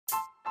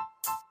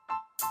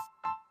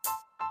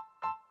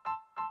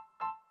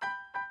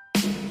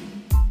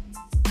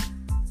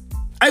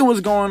Hey,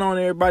 what's going on,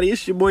 everybody?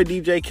 It's your boy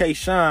DJ K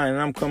Shine,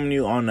 and I'm coming to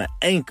you on the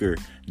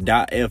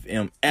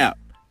Anchor.fm app.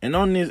 And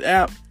on this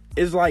app,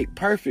 it's like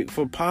perfect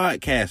for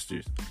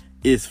podcasters.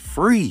 It's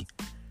free.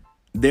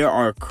 There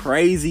are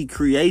crazy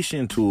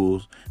creation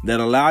tools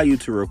that allow you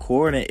to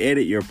record and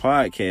edit your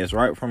podcast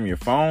right from your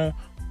phone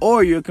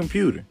or your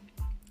computer.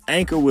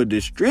 Anchor will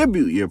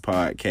distribute your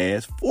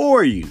podcast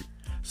for you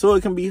so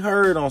it can be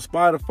heard on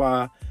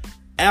Spotify,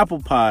 Apple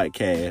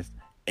Podcasts,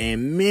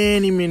 and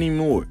many, many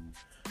more.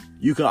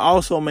 You can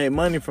also make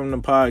money from the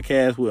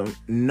podcast with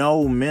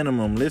no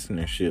minimum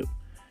listenership.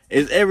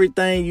 It's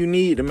everything you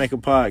need to make a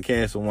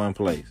podcast in one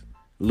place.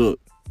 Look,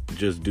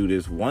 just do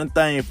this one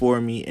thing for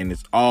me and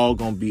it's all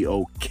going to be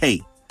okay.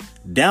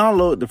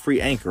 Download the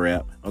free Anchor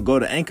app or go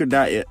to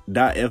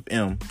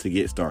anchor.fm to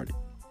get started.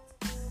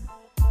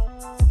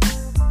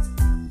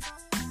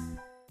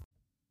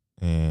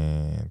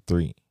 And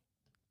 3,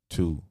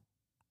 2,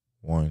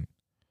 1.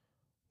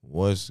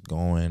 What's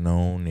going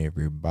on,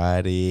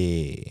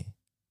 everybody?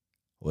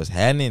 What's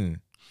happening?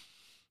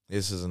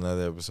 This is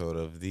another episode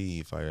of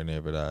the Fire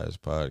Never Dies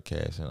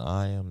podcast, and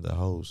I am the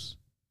host,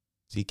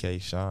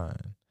 TK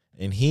Shine.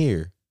 And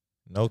here,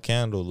 no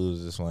candle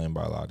loses flame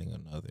by lighting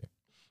another.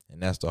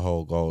 And that's the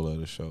whole goal of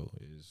the show,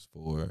 is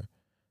for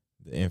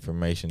the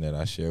information that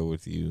I share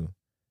with you.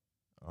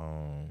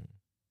 I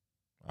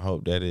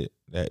hope that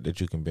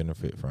that you can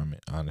benefit from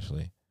it,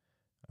 honestly.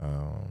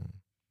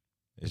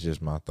 It's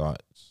just my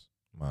thoughts,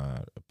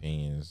 my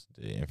opinions,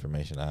 the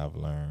information I've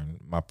learned,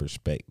 my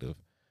perspective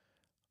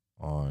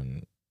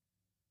on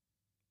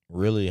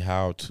really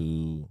how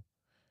to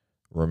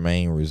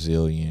remain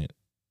resilient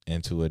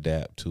and to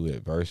adapt to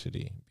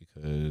adversity,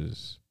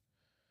 because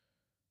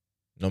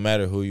no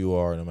matter who you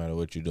are, no matter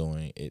what you're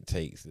doing, it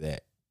takes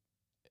that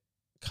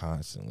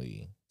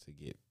constantly to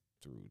get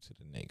through to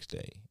the next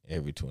day.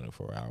 Every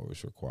 24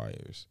 hours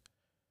requires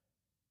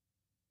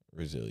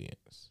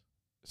resilience,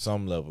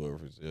 some level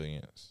of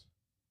resilience,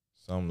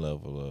 some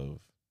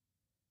level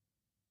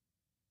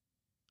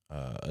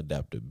of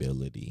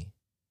adaptability.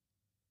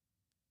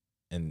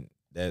 And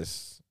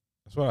that's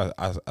what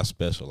I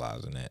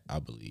specialize in, that I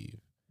believe.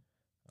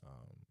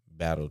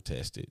 Battle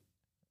tested,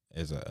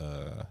 as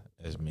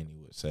many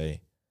would say.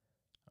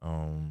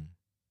 But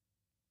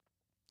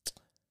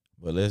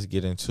let's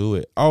get into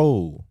it.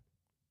 Oh,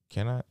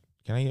 can I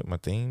get my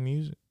theme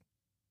music?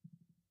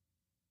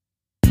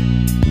 Come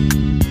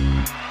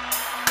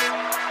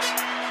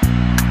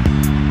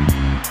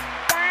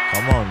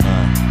on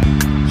now.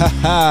 Ha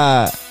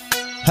ha.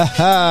 Ha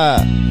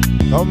ha.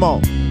 Come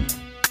on.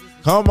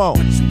 Come on.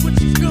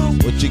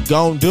 What you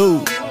gonna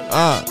do?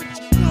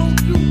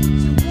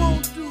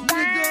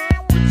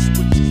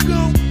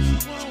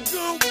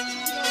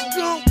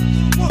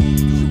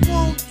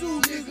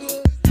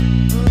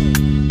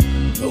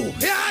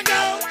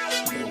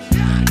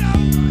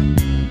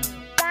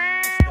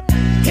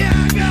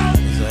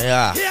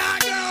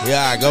 Here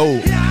I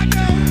go.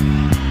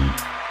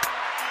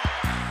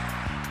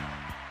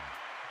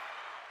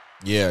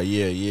 Yeah.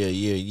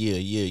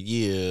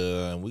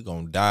 And we're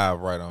going to dive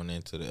right on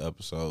into the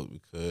episode,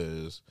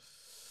 because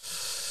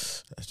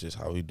that's just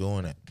how we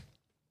doing it.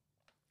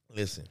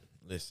 Listen,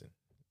 Linda,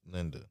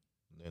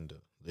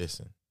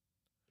 listen.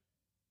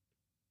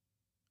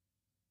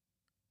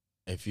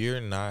 If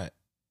you're not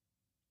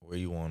where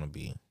you want to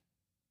be,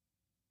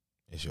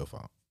 it's your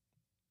fault.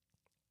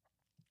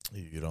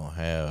 If you don't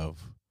have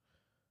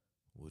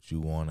what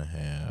you want to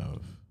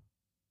have,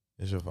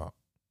 it's your fault.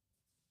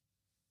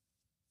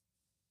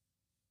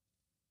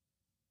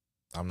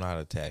 I'm not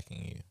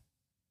attacking you.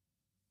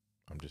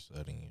 I'm just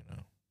letting you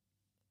know.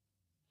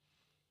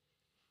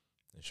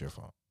 It's your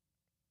fault.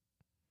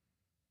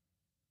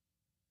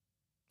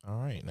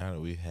 All right, now that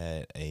we've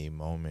had a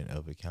moment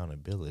of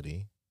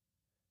accountability,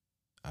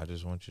 I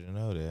just want you to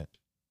know that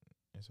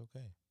it's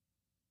okay.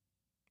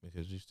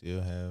 Because you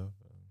still have,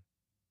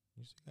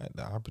 you still got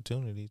the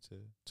opportunity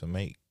to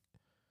make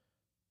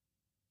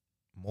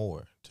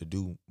more, to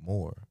do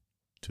more,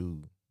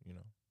 to,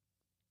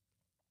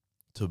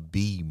 to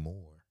be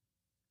more.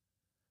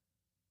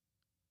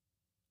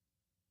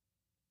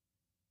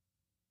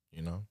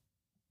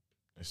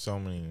 There's so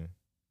many.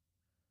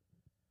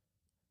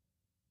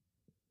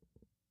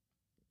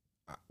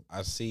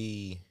 I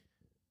see.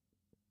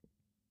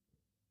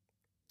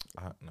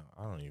 I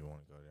don't even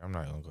want to go there. I'm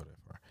not gonna go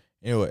that far.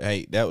 Anyway,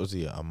 hey, that was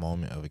a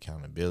moment of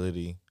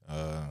accountability.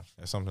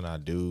 That's something I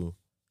do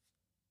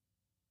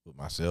with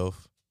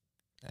myself,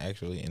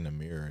 actually, in the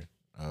mirror.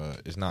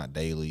 It's not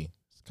daily.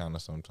 It's kind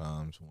of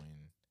sometimes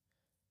when,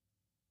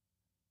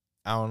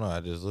 I don't know, I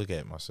just look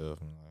at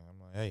myself and I'm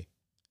like, hey,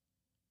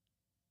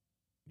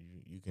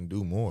 you can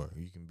do more.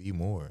 You can be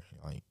more.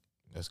 Like,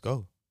 let's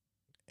go.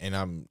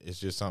 And it's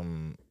just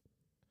something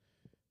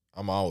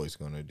I'm always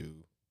gonna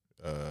do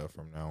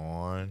from now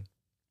on.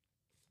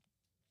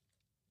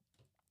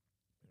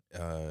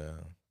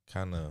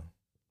 Kind of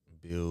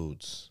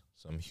builds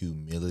some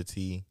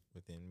humility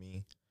within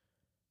me.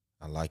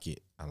 I like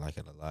it. I like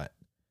it a lot.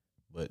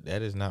 But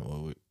that is not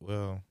what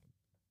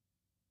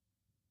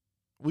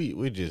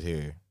we're just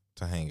here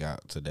to hang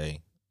out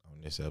today on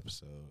this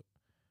episode.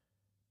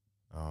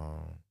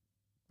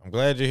 I'm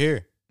glad you're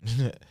here.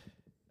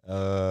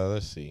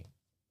 Let's see.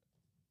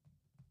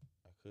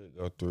 I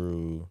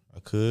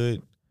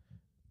could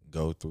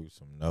go through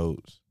some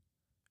notes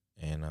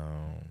and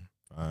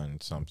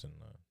find something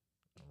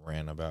to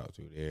rant about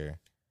through there.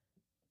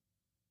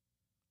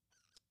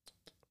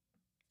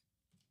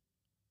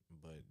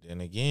 But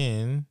then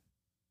again,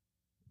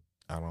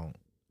 I don't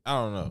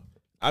know.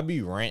 I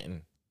be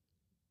ranting.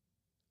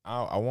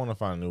 I want to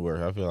find a new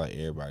word. I feel like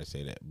everybody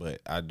say that,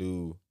 but I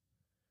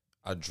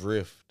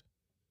drift,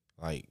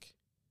 like,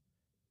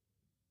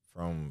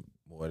 from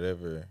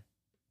whatever.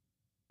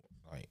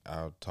 Like,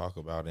 I'll talk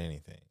about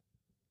anything,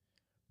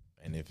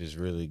 and if it's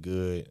really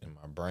good and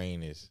my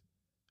brain is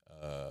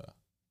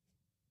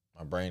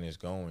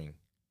going,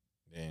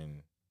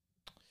 then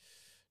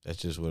that's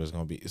just what it's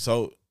gonna be.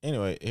 So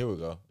anyway, here we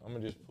go. I'm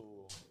gonna just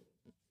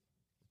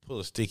pull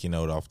a sticky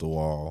note off the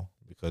wall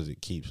because it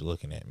keeps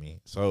looking at me.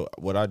 So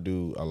what I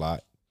do a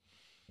lot,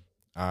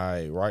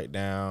 I write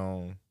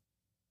down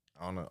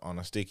on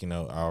a sticky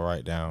note. I'll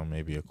write down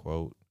maybe a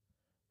quote.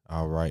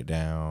 I'll write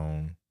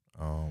down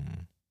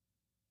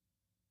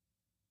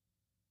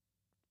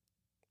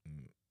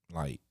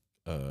like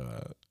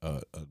a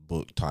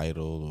book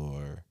title,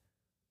 or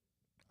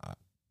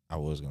I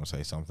was gonna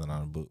say something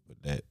on a book,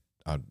 but that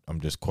I'm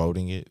just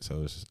quoting it,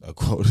 so it's a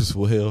quote as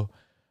well.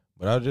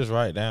 But I'll just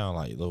write down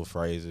like little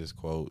phrases,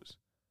 quotes,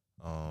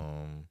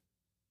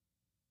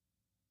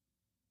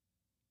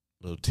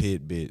 little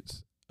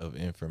tidbits of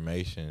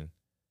information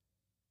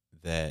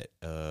that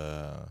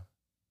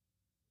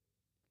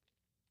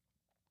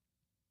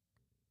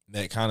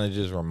that kind of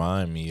just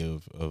remind me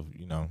of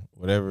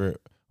whatever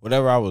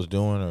I was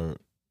doing, or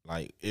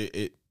like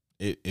it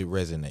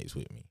resonates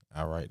with me.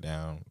 I write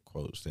down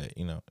quotes that,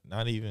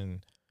 not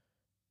even,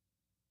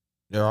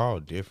 they're all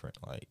different.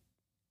 Like,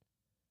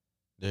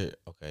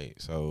 okay,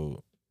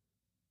 so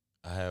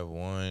I have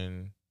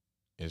one,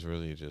 it's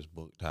really just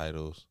book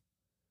titles.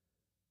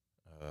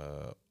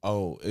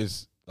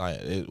 It's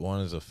like one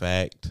is a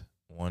fact,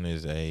 one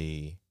is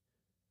a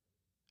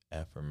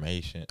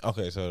affirmation.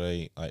 Okay, so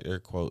they're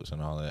quotes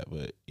and all that,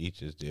 but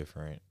each is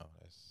different. I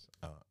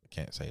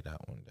can't say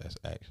that one. That's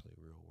actually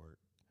real work.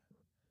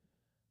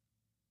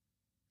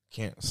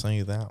 Can't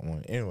say that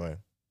one. Anyway,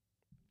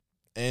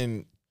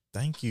 and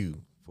thank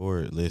you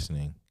for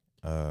listening.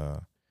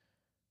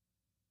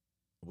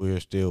 We're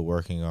still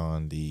working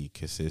on the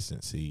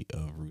consistency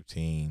of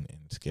routine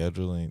and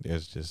scheduling.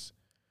 There's just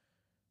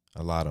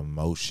a lot of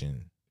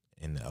motion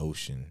in the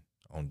ocean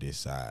on this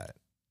side.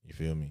 You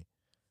feel me?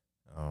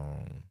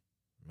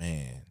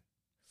 Man,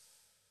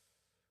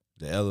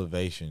 the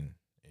elevation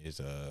is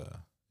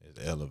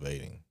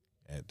elevating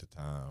at the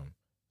time,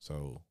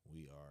 so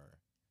we are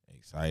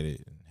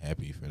excited and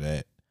happy for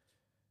that.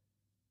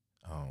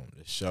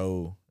 The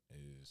show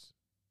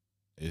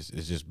is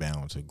just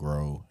bound to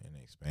grow and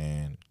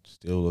expand.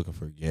 Still looking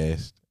for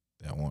guests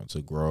that want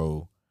to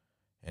grow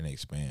and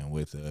expand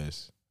with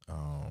us.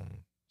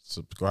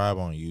 Subscribe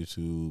on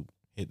YouTube.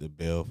 Hit the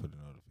bell for the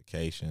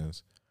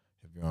notifications.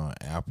 If you're on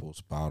Apple,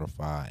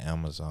 Spotify,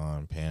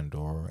 Amazon,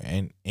 Pandora,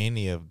 and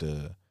any of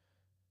the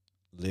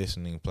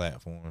listening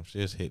platforms,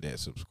 just hit that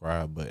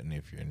subscribe button.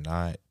 If you're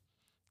not,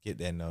 get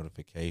that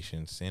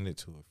notification. Send it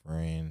to a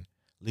friend.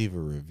 Leave a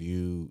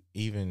review.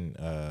 Even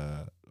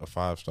a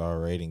 5-star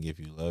rating if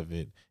you love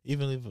it.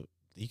 Even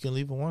you can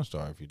leave a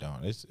 1-star if you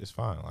don't. It's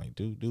fine. Like,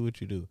 do what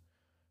you do.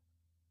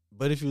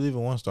 But if you leave a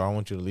 1-star, I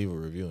want you to leave a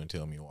review and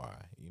tell me why.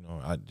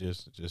 I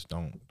just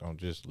don't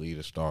just leave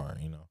a star.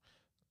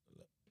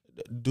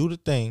 Do the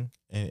thing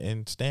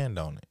and stand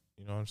on it.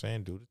 You know what I'm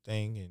saying? Do the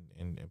thing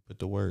and put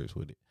the words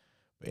with it.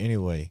 But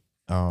anyway,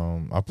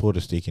 I pulled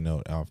a sticky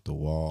note off the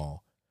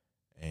wall,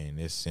 and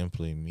it's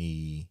simply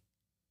me.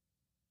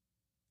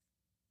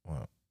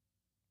 Well,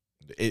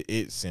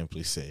 it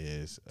simply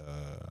says,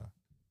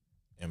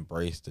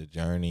 embrace the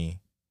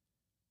journey,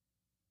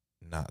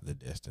 not the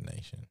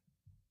destination.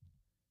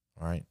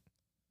 All right?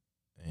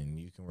 And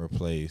you can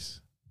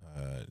replace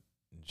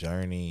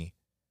journey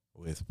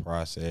with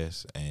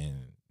process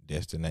and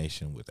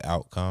destination with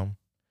outcome.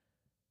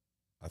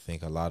 I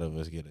think a lot of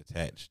us get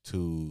attached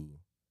to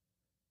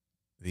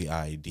the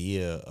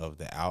idea of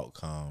the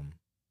outcome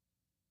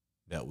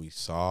that we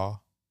saw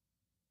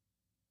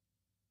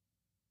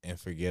and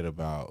forget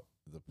about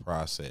the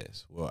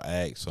process. We'll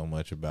ask so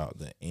much about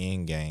the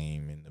end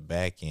game and the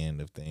back end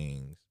of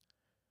things,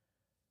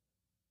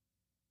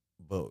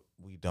 but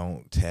we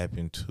don't tap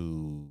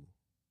into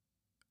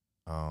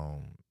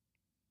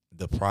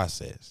the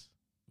process.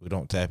 We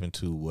don't tap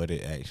into what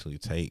it actually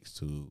takes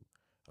to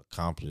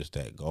accomplish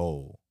that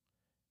goal.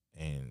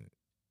 And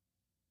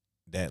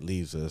that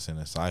leaves us in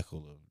a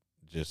cycle of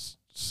just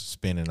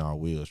spinning our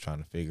wheels, trying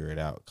to figure it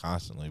out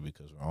constantly,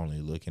 because we're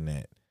only looking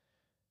at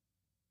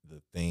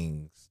the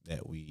things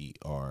that we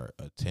are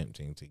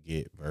attempting to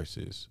get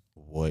versus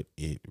what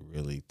it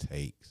really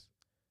takes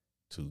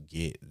to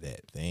get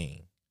that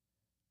thing.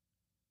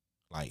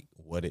 Like,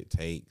 what it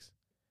takes,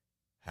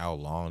 how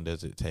long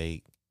does it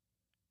take,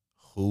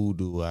 who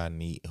do I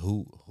need,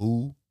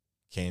 who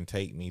can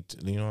take me to,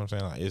 you know what I'm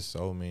saying? Like, it's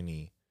so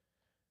many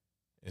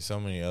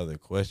other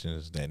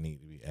questions that need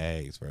to be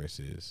asked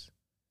versus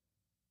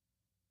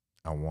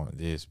I want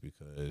this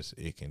because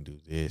it can do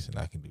this and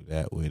I can do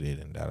that with it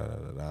and da da da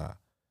da da.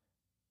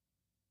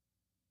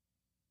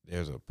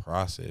 There's a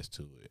process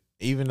to it.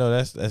 Even though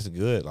that's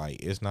good,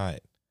 like it's not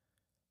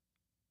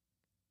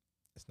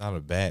a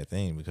bad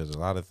thing because a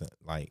lot of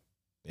like,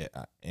 yeah,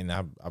 and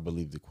I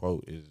believe the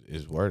quote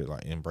is worded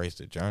like embrace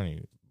the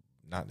journey,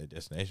 not the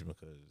destination,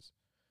 because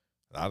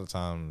a lot of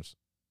times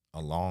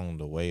along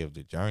the way of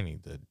the journey,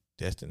 the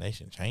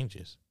destination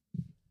changes.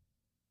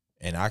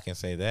 And I can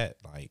say that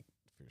like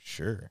for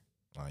sure.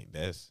 Like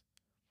that's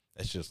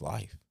just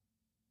life.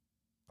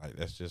 Like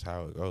that's just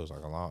how it goes.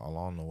 Like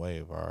along the way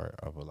of a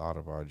lot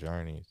of our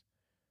journeys.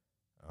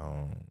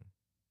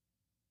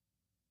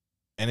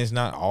 And it's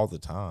not all the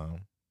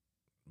time,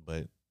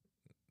 but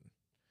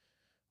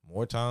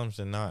more times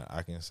than not,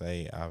 I can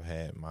say I've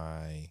had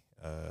my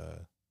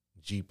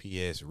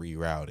GPS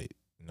rerouted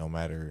no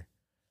matter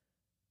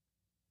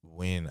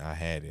when I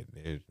had it.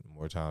 There's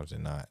more times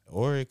than not.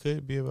 Or it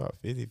could be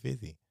about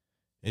 50-50.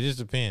 It just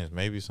depends.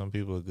 Maybe some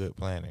people are good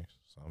planners.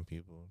 Some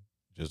people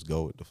just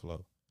go with the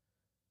flow.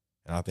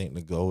 And I think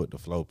the go with the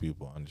flow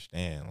people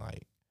understand,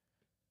 like,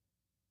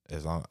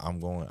 as long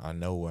I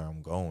know where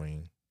I'm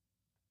going.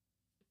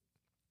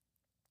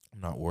 I'm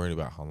not worried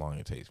about how long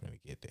it takes me to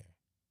get there.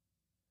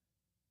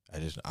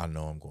 I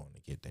know I'm going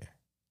to get there.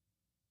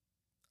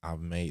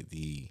 I've made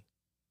the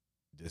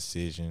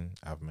decision.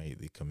 I've made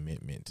the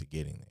commitment to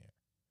getting there.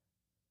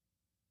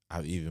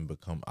 I've even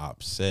become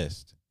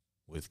obsessed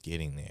with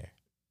getting there.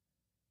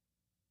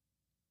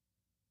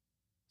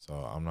 So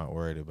I'm not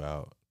worried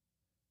about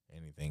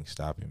anything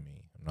stopping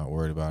me. I'm not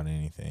worried about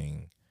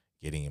anything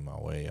getting in my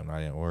way. I'm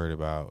not even worried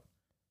about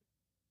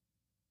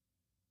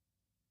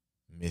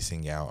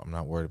missing out. I'm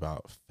not worried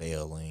about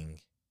failing.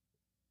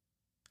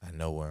 I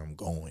know where I'm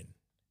going.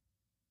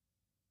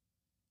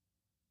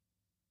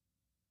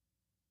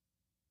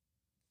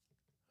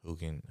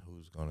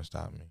 Who's going to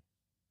stop me?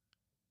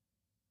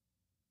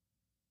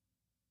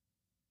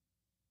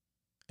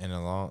 And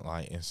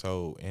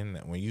so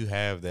when you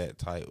have that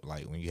type,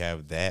 like when you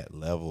have that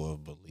level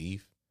of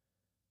belief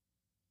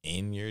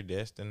in your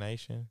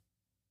destination,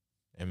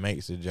 it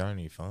makes the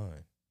journey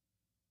fun.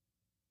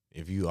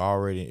 If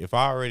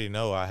I already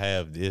know I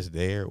have this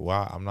there,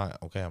 I'm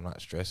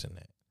not stressing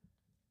that.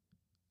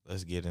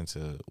 Let's get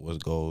into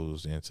what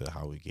goes into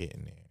how we get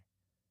in there.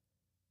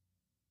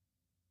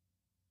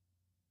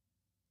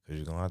 Because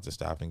you're going to have to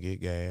stop and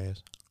get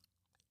gas.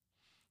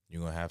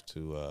 You're going to have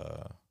to,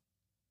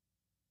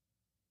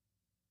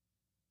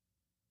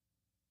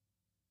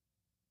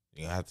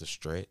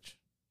 stretch,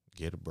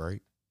 get a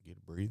break, get a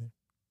breather.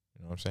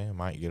 You know what I'm saying?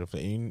 Might get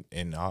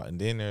and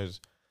then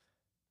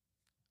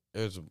there's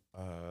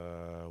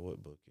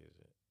what book is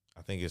it?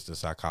 I think it's The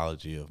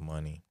Psychology of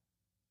Money.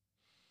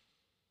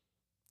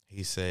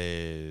 He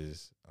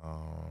says,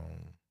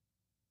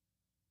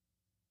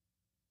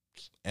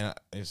 and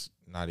it's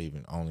not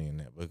even only in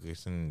that book.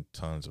 It's in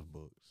tons of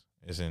books.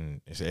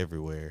 It's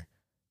everywhere.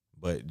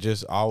 But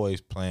just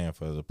always plan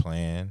for the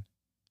plan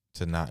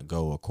to not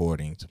go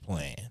according to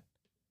plan.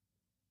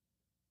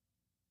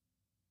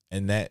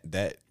 And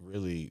that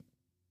really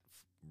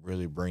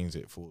brings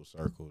it full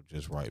circle,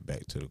 just right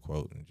back to the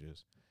quote, and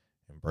just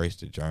embrace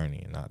the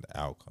journey and not the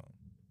outcome.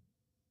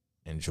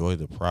 Enjoy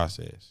the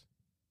process.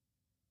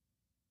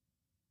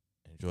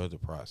 Enjoy the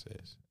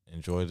process.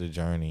 Enjoy the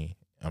journey.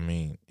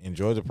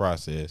 Enjoy the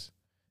process.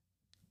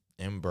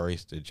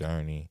 Embrace the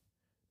journey,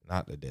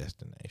 not the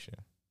destination.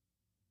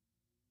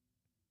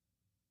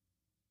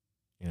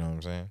 You know what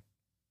I'm saying?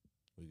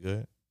 We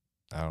good?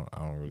 I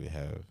don't really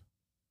have.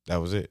 That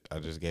was it. I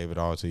just gave it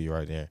all to you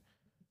right there.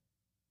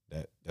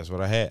 That's what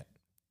I had.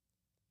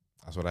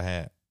 That's what I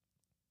had.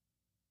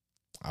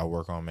 I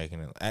work on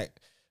making it.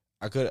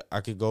 I could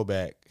go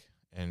back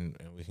and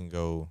we can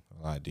go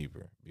a lot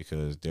deeper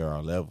because there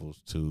are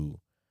levels to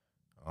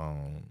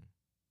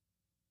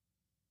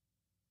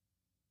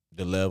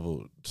the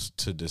level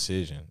to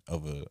decision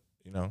of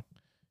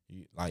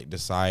like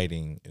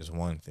deciding is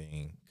one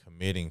thing,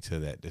 committing to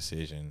that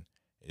decision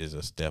is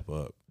a step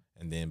up,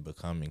 and then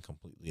becoming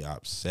completely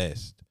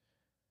obsessed.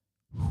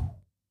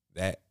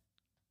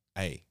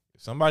 If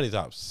somebody's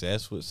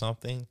obsessed with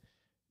something,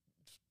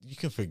 you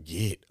can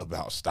forget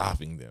about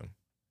stopping them.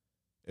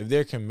 If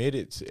they're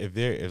committed to,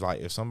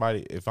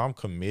 if I'm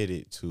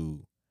committed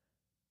to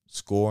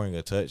scoring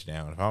a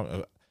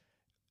touchdown,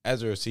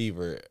 as a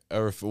receiver,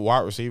 a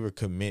wide receiver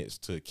commits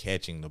to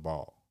catching the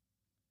ball.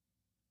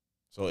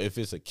 So if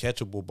it's a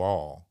catchable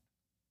ball,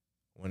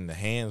 when the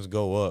hands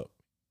go up,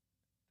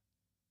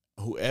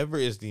 whoever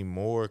is the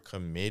more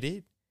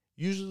committed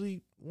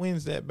usually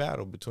wins that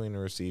battle between the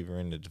receiver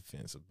and the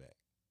defensive back.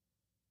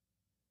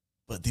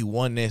 But the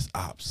one that's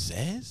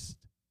obsessed,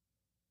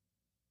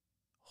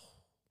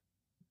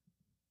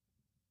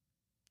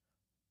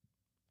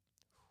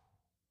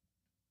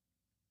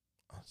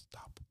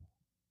 unstoppable.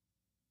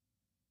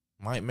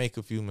 Might make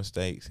a few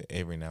mistakes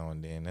every now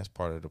and then. That's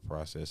part of the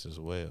process as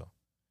well,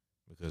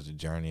 because the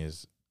journey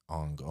is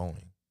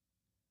ongoing.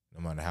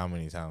 No matter how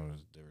many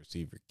times the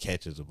receiver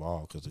catches the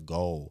ball, because the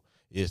goal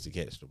is to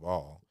catch the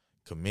ball,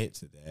 commit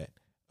to that,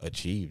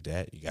 achieve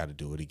that, you got to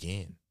do it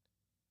again.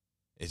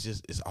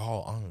 It's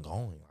all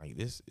ongoing. Like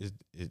this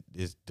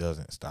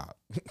doesn't stop.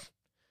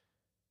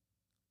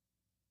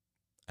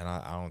 And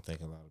I don't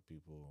think a lot of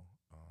people,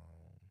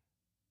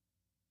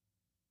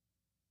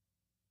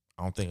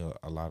 I don't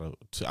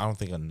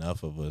think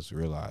enough of us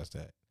realize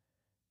that.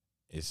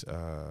 It's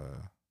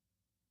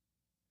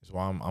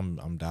why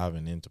I'm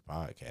diving into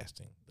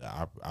podcasting.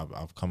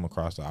 I've come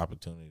across the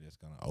opportunity that's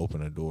going to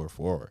open a door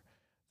for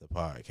the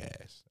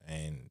podcast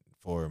and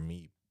for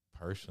me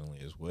personally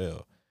as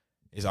well.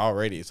 It's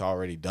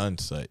already done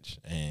such,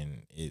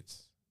 and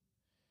it's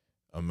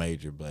a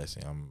major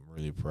blessing. I'm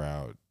really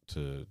proud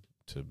to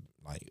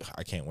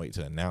I can't wait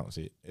to announce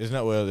it. There's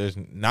not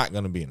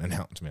going to be an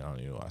announcement. I don't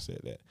even know why I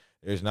said that.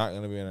 There's not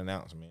going to be an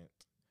announcement.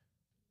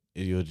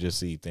 You'll just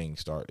see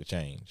things start to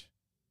change.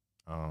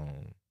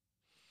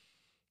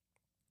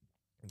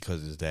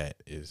 Because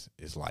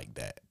it's like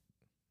that.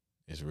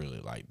 It's really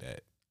like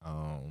that.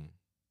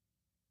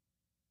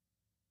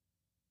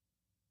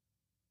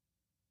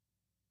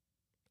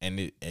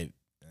 And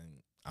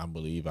I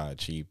believe I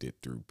achieved it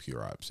through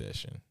pure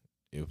obsession.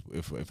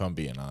 If I'm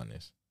being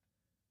honest,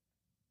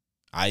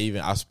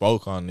 I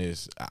spoke on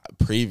this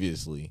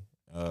previously.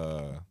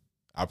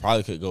 I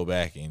probably could go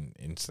back and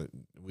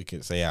we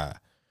could say I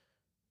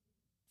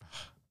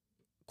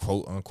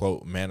quote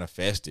unquote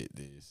manifested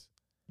this,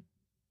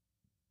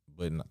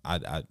 but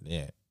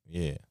yeah.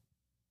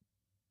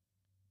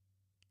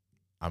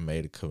 I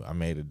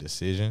made a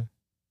decision.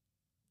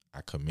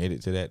 I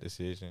committed to that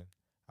decision.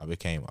 I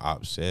became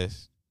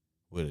obsessed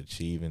with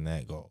achieving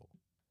that goal.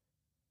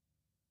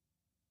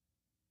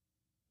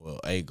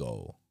 Well, a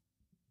goal.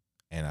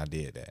 And I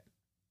did that.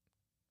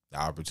 The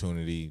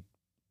opportunity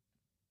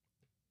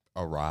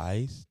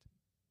arose.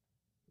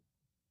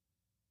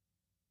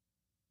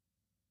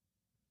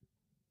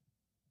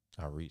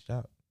 I reached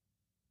out.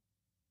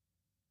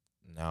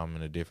 Now I'm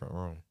in a different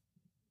room.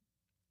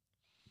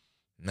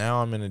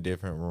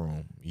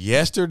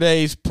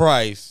 Yesterday's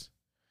price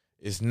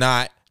is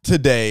not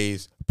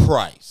today's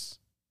price.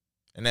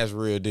 And that's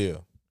real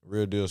deal.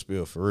 Real deal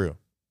spill for real.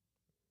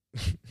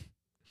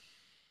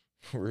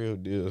 Real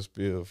deal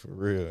spill for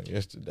real.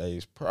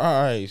 Yesterday's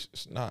price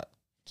is not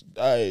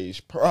today's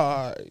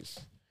price.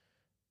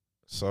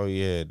 So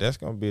yeah, that's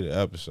gonna be the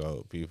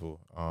episode, people.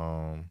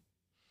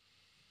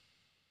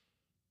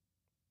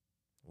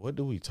 What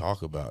do we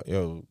talk about?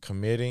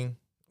 Committing.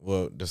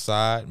 Well,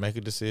 decide, make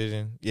a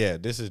decision. Yeah,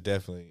 this is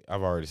definitely,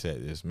 I've already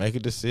said this. Make a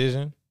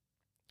decision,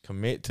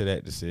 commit to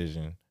that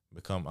decision,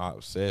 become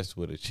obsessed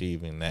with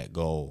achieving that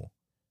goal.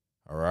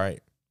 All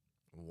right?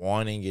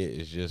 Wanting it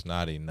is just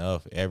not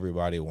enough.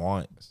 Everybody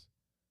wants.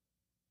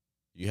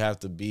 You have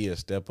to be a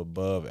step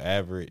above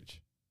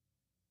average.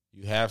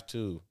 You have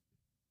to.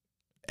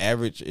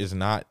 Average is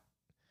not.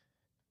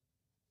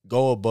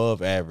 Go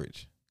above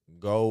average.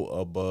 Go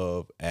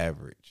above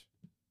average.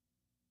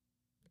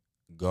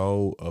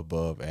 Go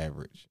above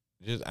average.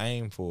 Just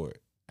aim for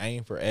it.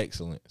 Aim for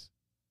excellence.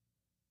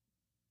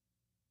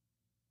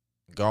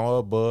 Go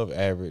above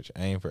average.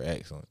 Aim for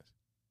excellence.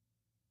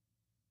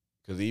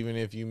 Because even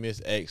if you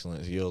miss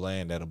excellence, you'll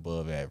land at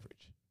above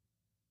average.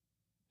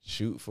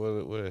 Shoot for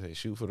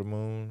the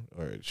moon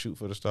or shoot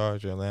for the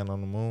stars, you'll land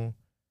on the moon.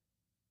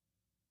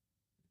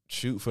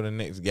 Shoot for the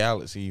next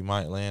galaxy, you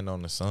might land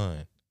on the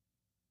sun.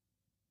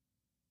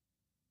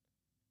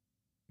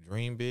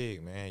 Dream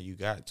big, man. You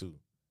got to.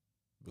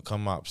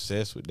 Become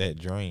obsessed with that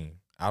dream.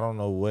 I don't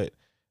know what,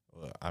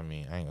 I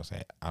ain't gonna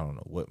say I don't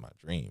know what my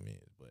dream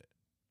is, but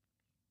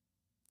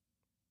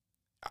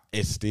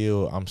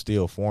I'm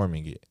still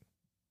forming it.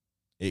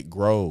 It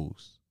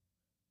grows.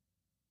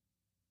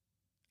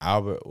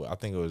 I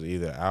think it was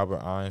either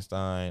Albert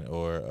Einstein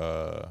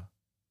or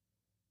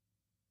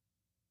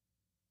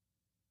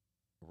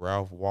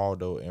Ralph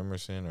Waldo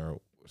Emerson or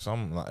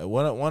something like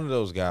one of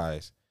those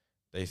guys.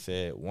 They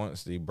said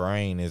once the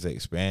brain is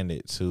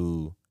expanded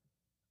to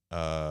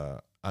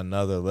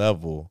another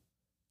level,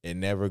 it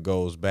never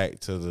goes back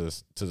to the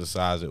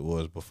size it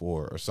was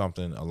before, or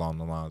something along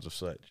the lines of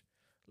such.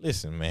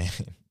 Listen, man.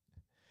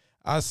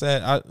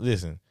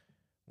 Listen,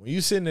 when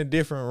you sit in a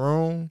different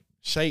room,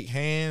 shake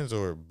hands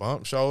or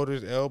bump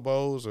shoulders,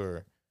 elbows,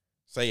 or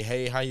say,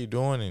 hey, how you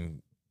doing?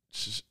 And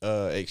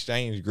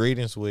exchange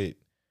greetings with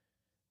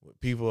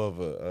people of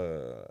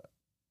a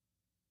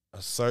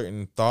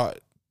certain thought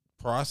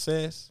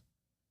process,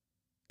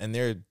 and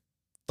their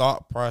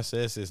thought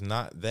process is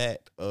not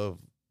that of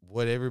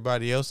what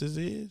everybody else's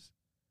is,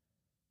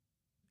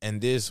 and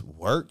this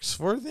works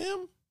for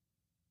them.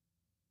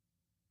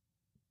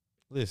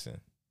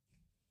 Listen,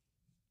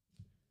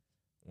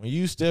 when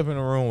you step in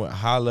a room with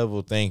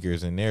high-level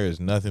thinkers and there is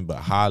nothing but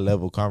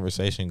high-level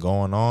conversation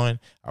going on,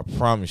 I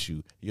promise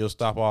you'll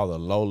stop all the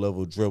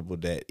low-level dribble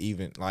that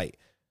even, like,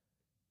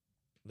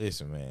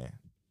 listen, man.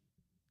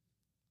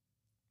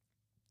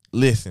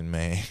 Listen,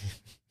 man.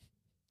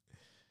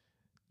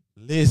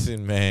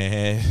 Listen,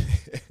 man.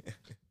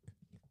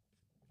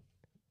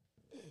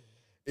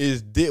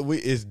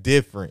 it's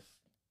different,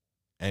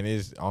 and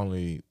it's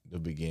only the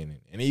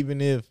beginning. And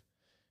even if,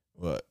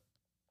 well,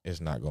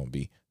 it's not gonna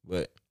be,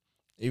 but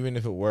even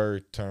if it were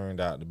turned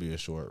out to be a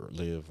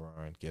short-lived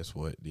run, guess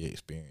what? The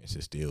experience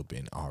has still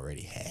been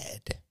already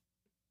had.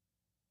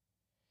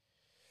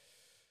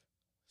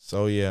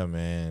 So yeah,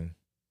 man.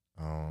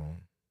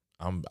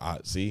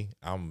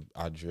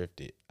 I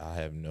drifted. I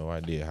have no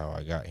idea how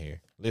I got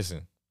here.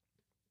 Listen,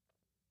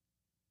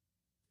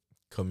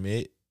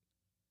 commit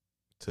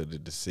to the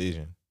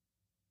decision.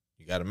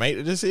 You got to make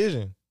the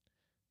decision,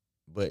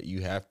 but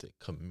you have to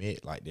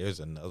commit. Like, there's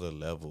another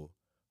level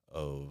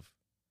of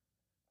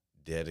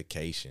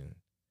dedication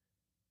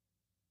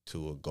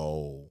to a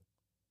goal.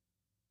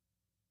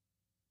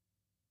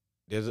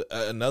 There's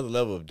another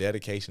level of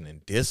dedication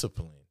and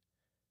discipline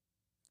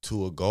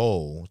to a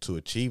goal, to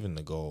achieving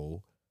the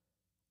goal,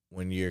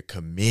 when you're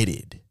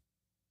committed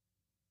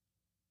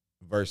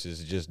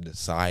versus just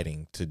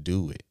deciding to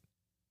do it.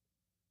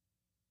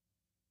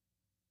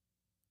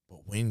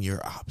 But when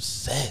you're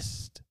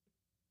obsessed,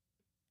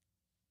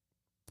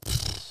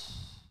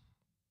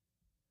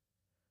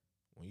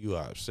 when you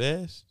are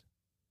obsessed,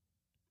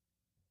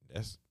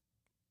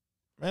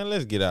 man,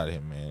 let's get out of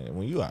here, man.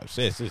 When you are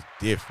obsessed, it's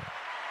different.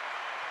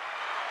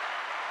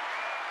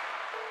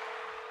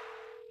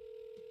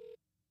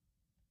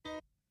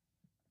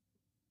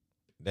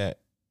 That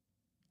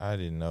I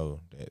didn't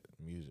know that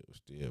music was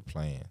still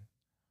playing.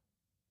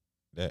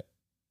 That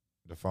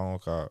the phone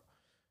call,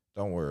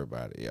 don't worry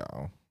about it,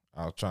 y'all.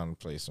 I was trying to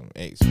play some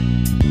X.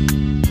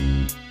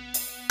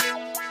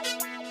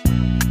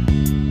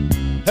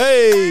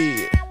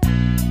 Hey!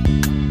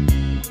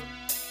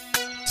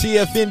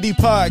 TFND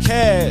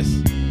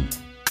Podcast.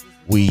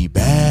 We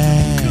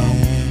back.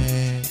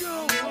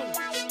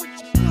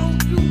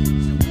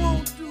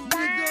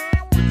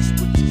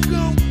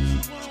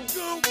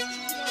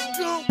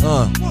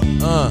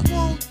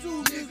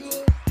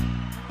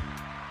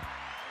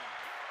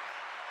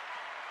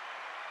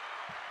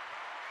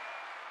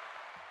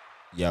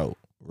 Yo,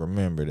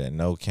 remember that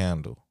no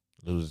candle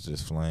loses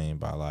its flame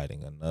by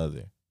lighting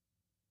another.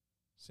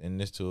 Send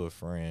this to a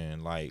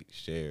friend, like,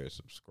 share,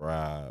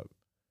 subscribe.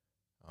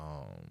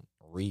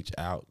 Reach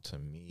out to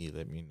me.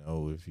 Let me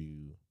know if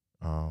you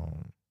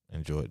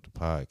enjoyed the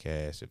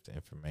podcast, if the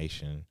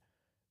information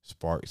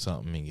sparked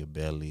something in your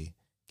belly,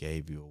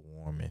 gave you a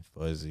warm and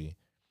fuzzy.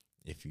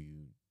 If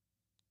you,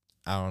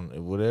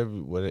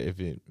 whatever,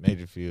 if it made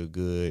you feel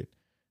good,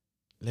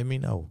 let me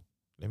know.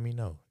 Let me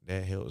know.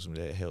 That helps me.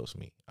 That helps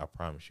me. I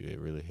promise you, it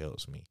really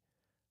helps me.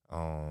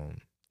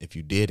 If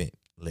you didn't,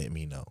 let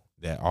me know.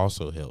 That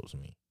also helps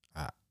me.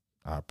 I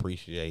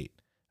appreciate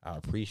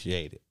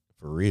it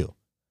for real.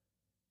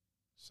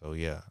 So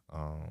yeah,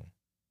 I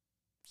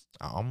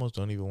almost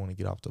don't even want to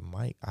get off the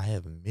mic. I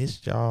have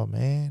missed y'all,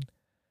 man.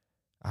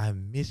 I have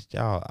missed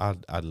y'all.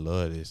 I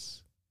love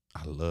this.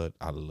 I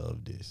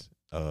love this.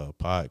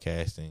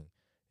 Podcasting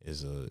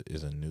is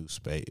a new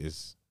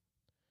space.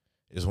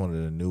 It's one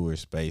of the newer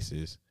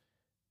spaces,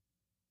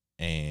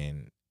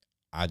 and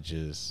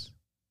it's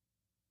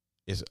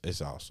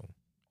awesome.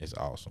 It's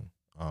awesome.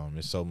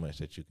 There's so much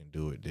that you can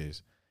do with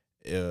this.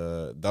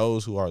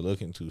 Those who are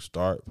looking to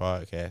start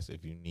podcasts,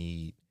 if you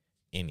need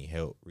any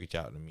help, reach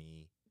out to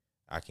me.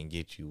 I can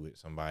get you with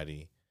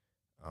somebody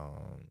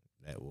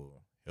that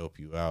will help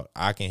you out.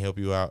 I can help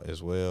you out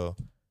as well.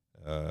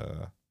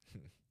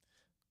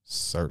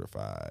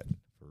 Certified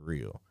for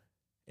real.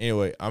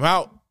 Anyway, I'm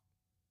out.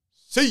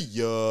 See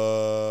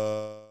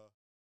ya.